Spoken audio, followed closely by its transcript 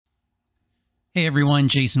Hey everyone,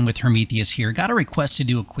 Jason with Hermetheus here. Got a request to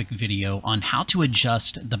do a quick video on how to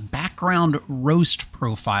adjust the background roast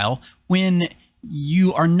profile when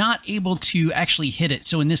you are not able to actually hit it.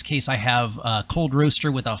 So in this case, I have a cold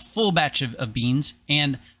roaster with a full batch of beans,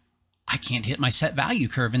 and I can't hit my set value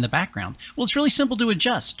curve in the background. Well, it's really simple to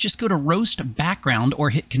adjust. Just go to roast background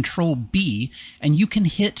or hit Control B, and you can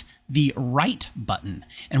hit the right button.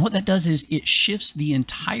 And what that does is it shifts the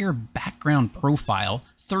entire background profile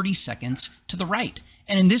 30 seconds to the right.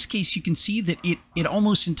 And in this case, you can see that it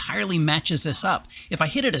almost entirely matches this up. If I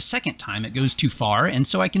hit it a second time, it goes too far, and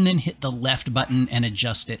so I can then hit the left button and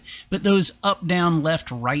adjust it. But those up, down,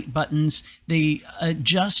 left, right buttons, they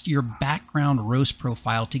adjust your background roast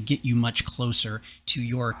profile to get you much closer to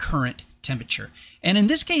your current temperature. And in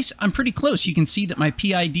this case, I'm pretty close. You can see that my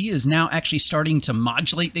PID is now actually starting to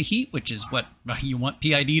modulate the heat, which is what you want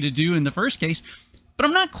PID to do in the first case. But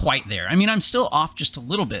I'm not quite there. I mean, I'm still off just a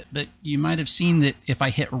little bit, but you might have seen that if I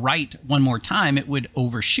hit right one more time, it would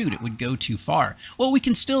overshoot. It would go too far. Well, we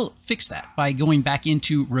can still fix that by going back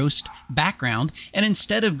into roast background, and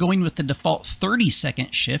instead of going with the default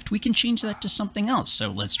 30-second shift, we can change that to something else. So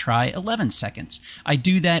let's try 11 seconds. I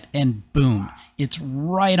do that and boom, it's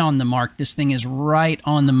right on the mark. This thing is right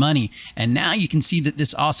on the money. And now you can see that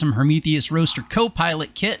this awesome Hermetheus Roaster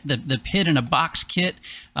Copilot kit, the pit in a box kit,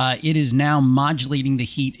 it is now modulating the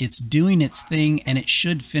heat. It's doing its thing, and it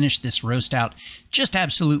should finish this roast out just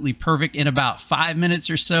absolutely perfect. In about 5 minutes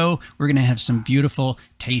or so, we're going to have some beautiful,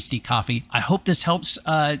 tasty coffee. I hope this helps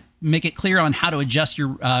make it clear on how to adjust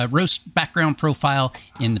your roast background profile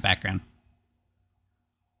in the background.